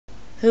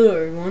Hello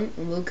everyone,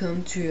 and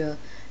welcome to a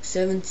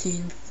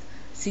 17th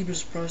C++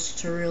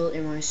 tutorial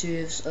in my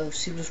series of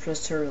C++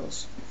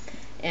 tutorials.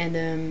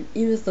 And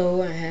even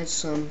though I had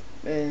some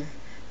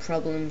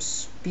problems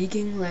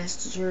speaking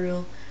last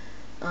tutorial,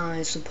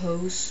 I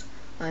suppose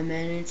I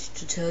managed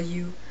to tell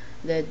you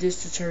that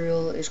this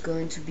tutorial is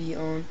going to be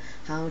on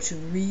how to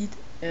read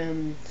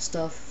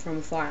stuff from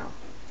a file.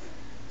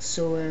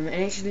 So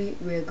actually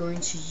we're going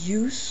to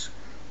use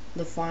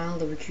the file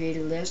that we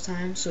created last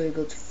time. So you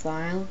go to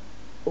File,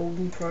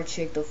 Open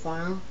Project or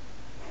File,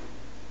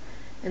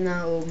 and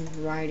now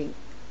open Writing.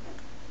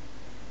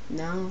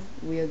 Now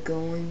we are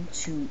going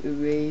to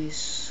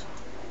erase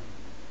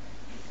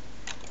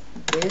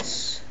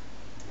this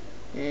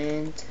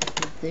and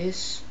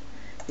this.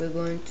 We're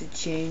going to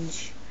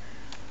change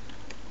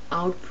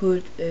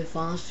output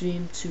file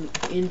stream to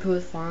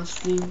input file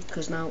stream,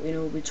 because now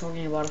we're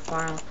talking about a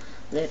file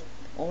that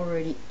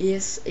already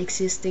is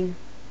existing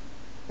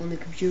on the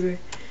computer,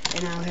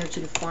 and now we have to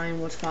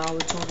define what file we're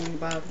talking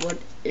about, what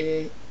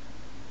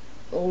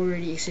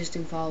already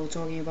existing file we're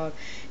talking about,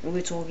 and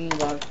we're talking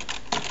about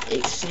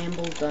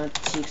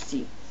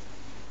example.txt.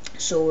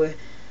 So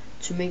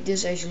to make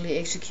this actually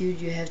execute,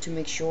 you have to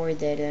make sure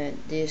that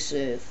this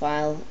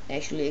file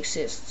actually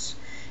exists,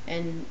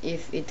 and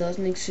if it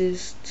doesn't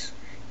exist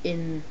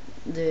in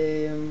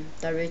the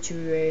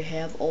directory where you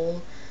have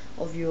all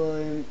of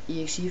your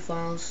exe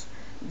files,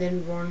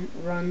 then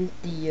run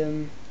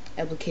the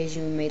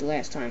application we made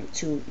last time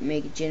to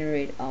make it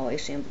generate our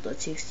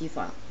example.txt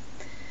file.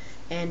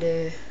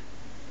 And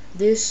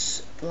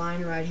this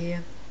line right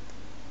here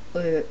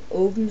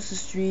opens the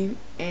stream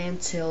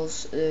and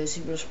tells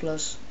C++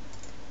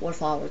 what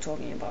file we're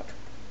talking about.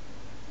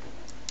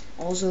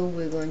 Also,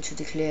 we're going to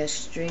declare a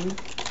string,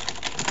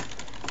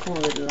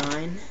 call it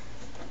line.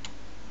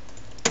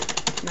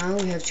 Now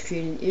we have to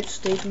create an if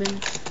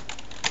statement.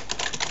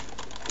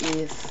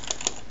 If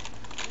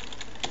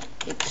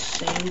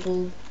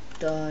example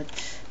dot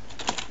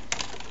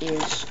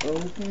is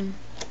open,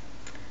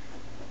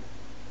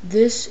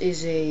 this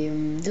is a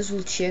this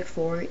will check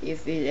for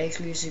if it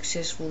actually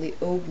successfully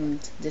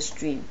opened the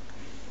stream.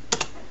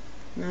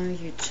 Now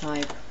you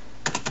type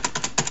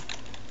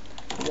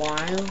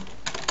while,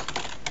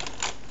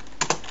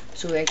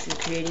 so we're actually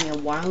creating a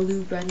while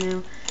loop right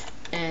now,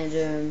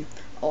 and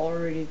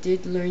already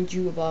did learn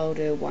you about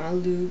while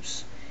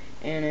loops,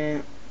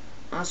 and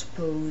I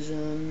suppose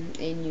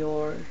in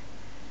your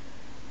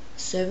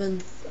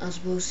 7th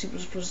C++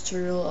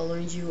 tutorial I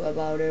learned you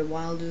about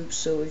while loops.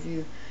 So if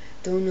you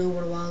don't know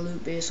what a while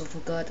loop is or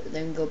forgot,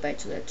 then go back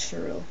to that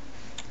tutorial.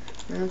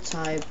 Now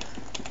type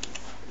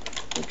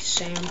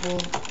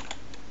example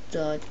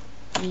dot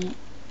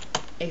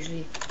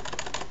actually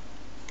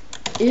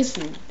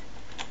isn't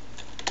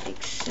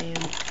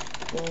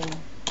example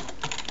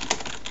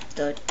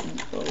dot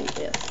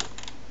eof.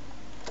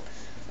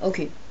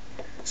 Okay,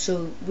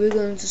 so we're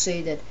going to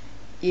say that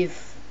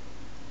if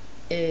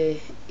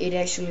it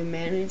actually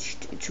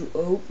managed to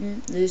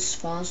open this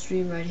file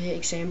stream right here,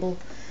 example,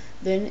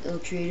 then it'll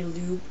create a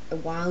loop, a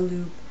while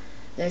loop,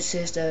 that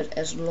says that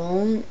as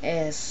long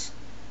as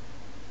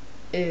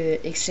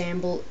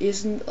example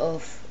isn't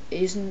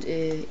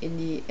in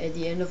the at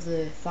the end of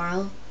the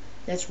file,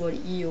 that's what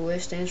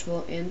EOF stands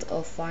for, end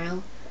of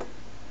file,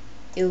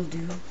 it'll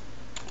do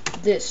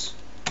this.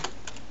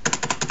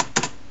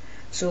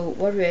 So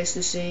what we're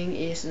actually saying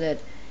is that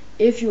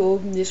if you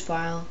open this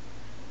file,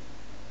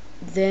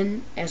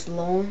 then as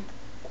long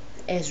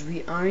as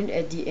we aren't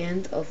at the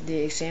end of the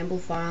example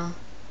file,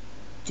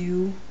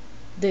 do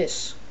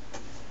this: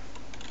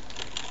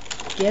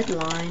 get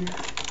line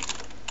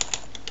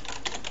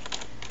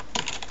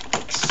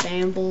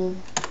example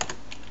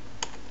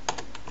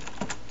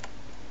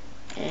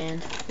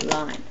and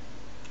line.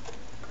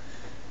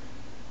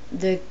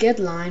 The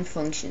getLine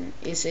function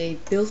is a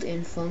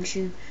built-in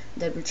function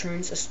that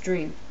returns a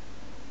string,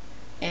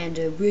 and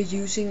we're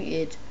using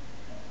it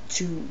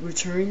to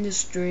return the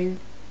string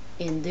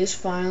in this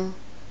file,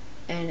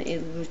 and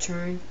it will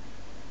return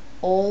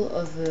all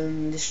of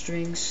the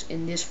strings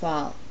in this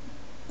file.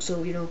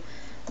 So we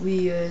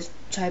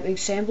type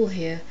example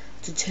here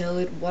to tell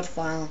it what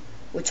file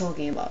we're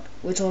talking about.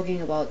 We're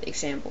talking about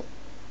example,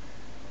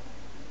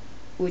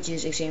 which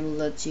is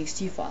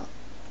example.txt file.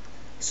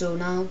 So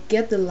now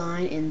get the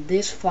line in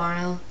this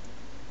file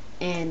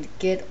and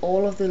get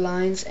all of the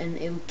lines, and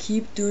it'll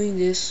keep doing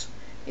this.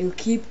 It'll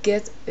keep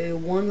get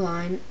one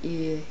line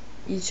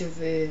each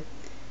of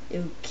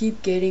it'll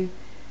keep getting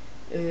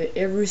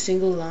every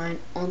single line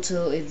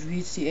until it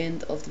reaches the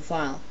end of the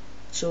file.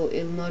 So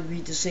it'll not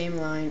read the same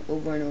line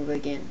over and over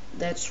again.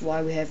 That's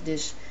why we have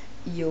this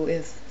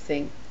EOF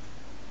thing,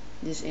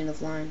 this end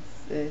of line,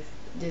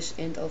 this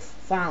end of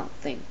file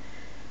thing.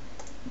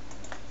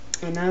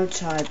 And now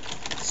type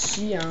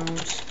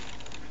cout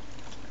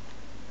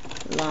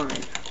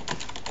line,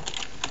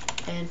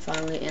 and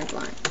finally end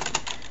line.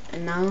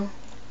 And now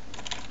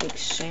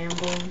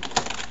example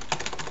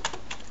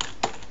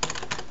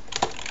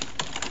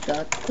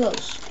dot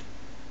close.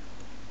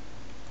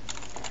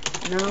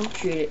 Now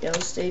create an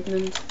else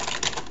statement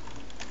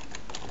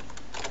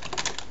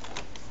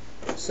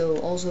So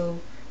also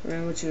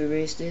remember to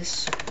erase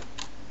this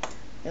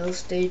else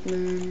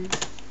statement.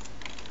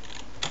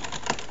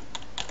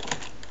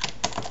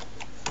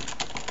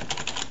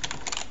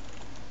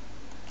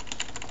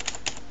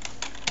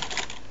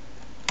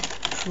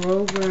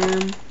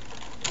 Program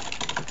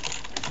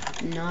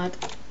not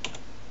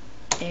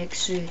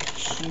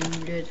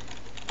executed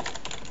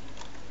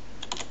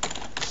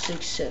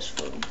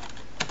successfully.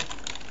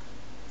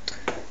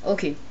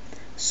 Okay,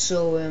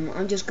 so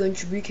I'm just going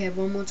to recap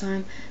one more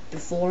time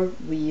before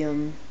we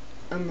and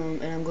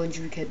I'm going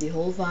to recap the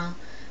whole file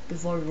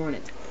before we run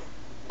it.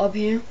 Up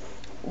here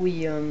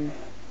we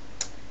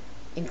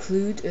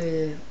include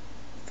a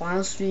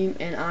file stream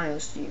and IO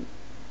stream,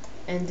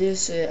 and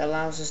this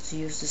allows us to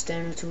use the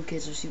standard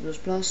toolkits of C++.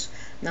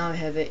 Now I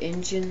have an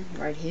engine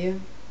right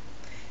here,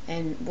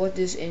 and what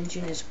this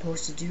engine is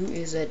supposed to do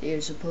is that it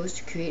is supposed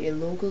to create a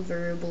local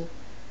variable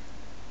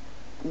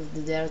with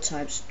the data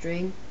type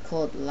string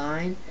called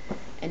line,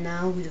 and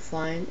now we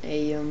define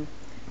a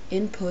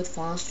input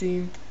file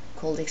stream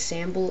called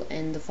example,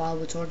 and the file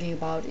we're talking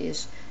about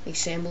is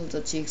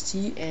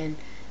example.txt, and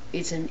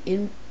it's an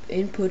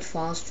input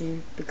file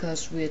stream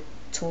because we're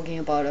talking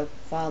about a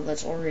file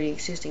that's already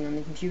existing on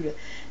the computer.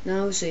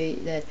 Now we say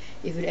that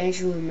if it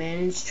actually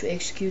managed to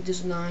execute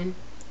this line,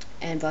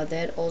 and by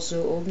that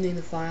also opening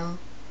the file,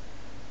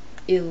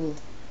 it will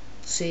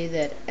say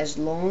that as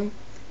long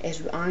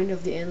as we aren't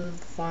at the end of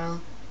the file,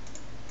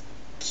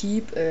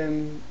 keep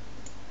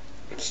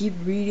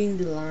reading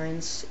the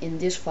lines in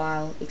this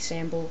file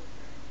example,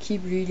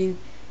 keep reading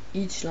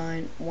each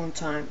line one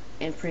time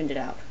and print it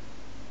out.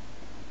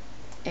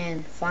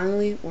 And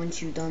finally,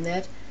 once you've done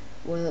that,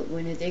 well,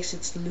 when it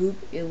exits the loop,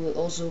 it will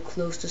also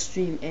close the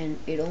stream, and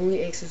it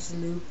only exits the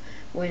loop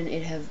when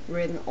it have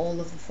written all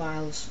of the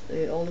files,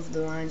 all of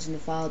the lines in the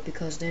file,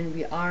 because then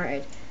we are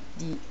at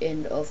the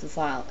end of the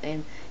file,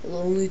 and it will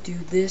only do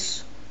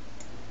this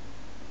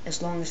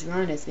as long as we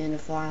aren't at the end of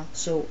the file.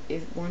 So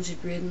if once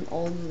it's written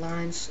all the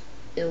lines,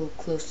 it'll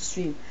close the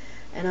stream.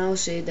 And I will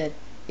say that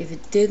if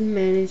it didn't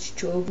manage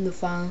to open the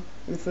file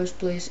in the first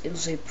place, it'll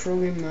say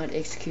program not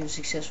executed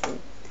successfully,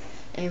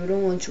 and we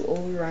don't want to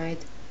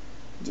override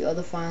the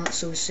other file,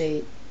 so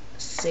say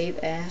save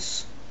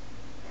as.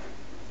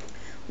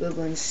 We're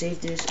going to save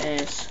this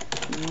as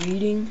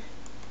reading,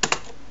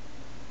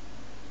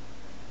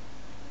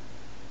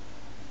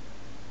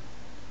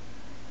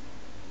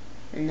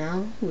 and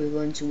now we're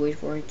going to wait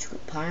for it to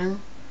compile.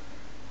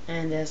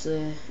 And as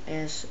in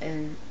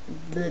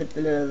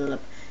the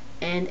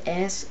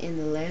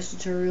last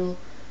tutorial,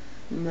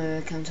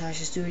 my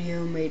Camtasia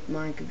Studio made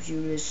my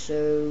computer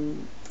so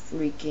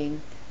freaking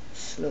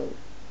slow.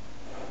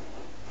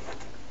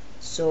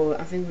 So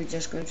I think we're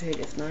just going to hit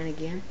F9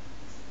 again.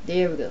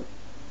 There we go.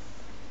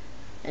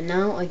 And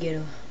now I get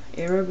an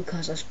error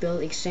because I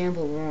spelled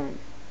example wrong.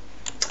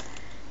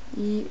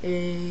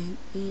 E-A-X-A-M-P-L-E.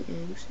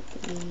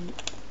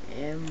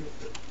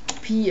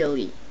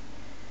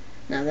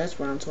 Now that's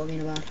what I'm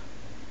talking about.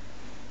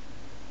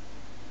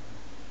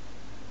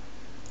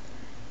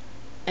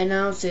 And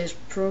now it says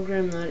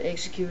program not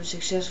executed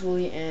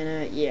successfully,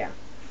 and yeah,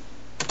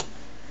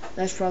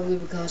 that's probably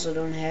because I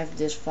don't have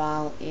this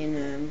file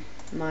in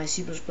my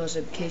C++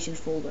 applications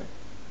folder,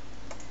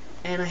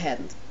 and I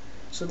hadn't.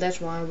 So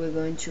that's why we're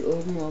going to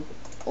open up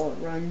or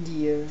run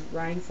the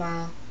writing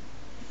file.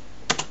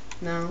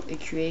 Now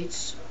it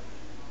creates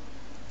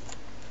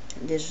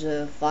this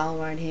file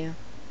right here.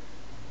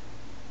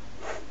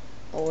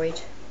 Oh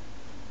wait,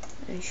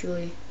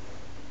 actually,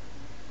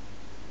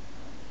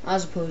 I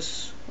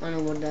suppose I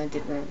know what I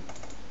did wrong.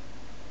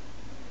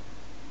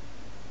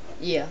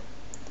 Yeah.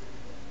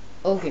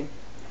 Okay.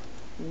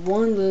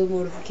 One little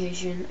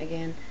modification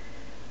again.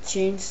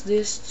 Change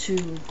this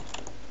to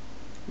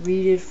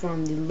read it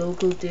from the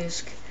local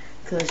disk,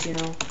 because you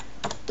know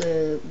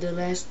the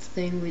last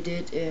thing we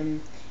did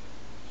in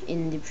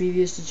the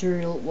previous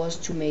tutorial was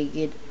to make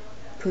it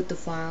put the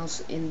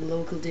files in the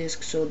local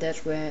disk, so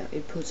that's where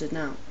it puts it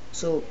now.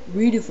 So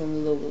read it from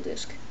the local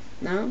disk.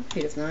 Now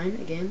hit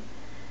F9 again,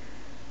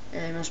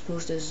 and I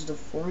suppose this is the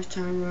 4th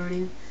time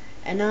running,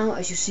 and now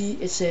as you see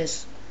it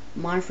says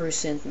my first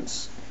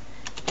sentence,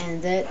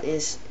 and that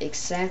is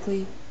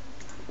exactly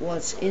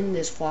what's in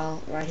this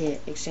file right here,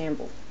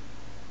 example.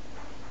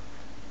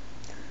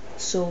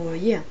 So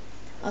yeah,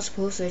 I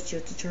suppose that's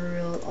your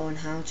tutorial on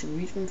how to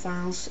read from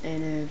files,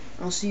 and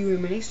I'll see you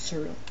in my next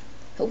tutorial,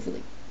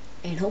 hopefully.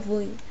 And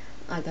hopefully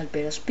I got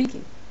better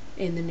speaking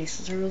in the next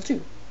tutorial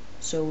too.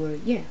 So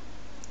yeah,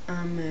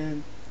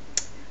 I'm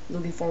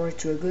looking forward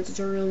to a good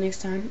tutorial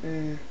next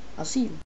time. I'll see you.